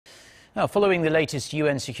Now, following the latest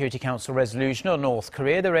UN Security Council resolution on North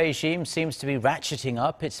Korea, the regime seems to be ratcheting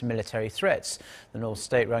up its military threats. The North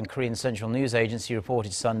state-run Korean Central News Agency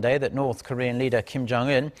reported Sunday that North Korean leader Kim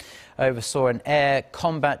Jong-un oversaw an air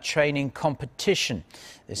combat training competition.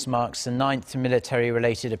 This marks the 9th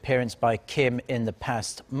military-related appearance by Kim in the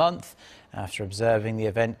past month. After observing the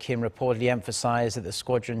event, Kim reportedly emphasized that the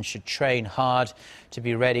squadrons should train hard to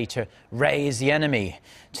be ready to raze the enemy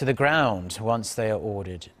to the ground once they are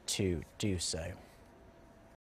ordered to do so.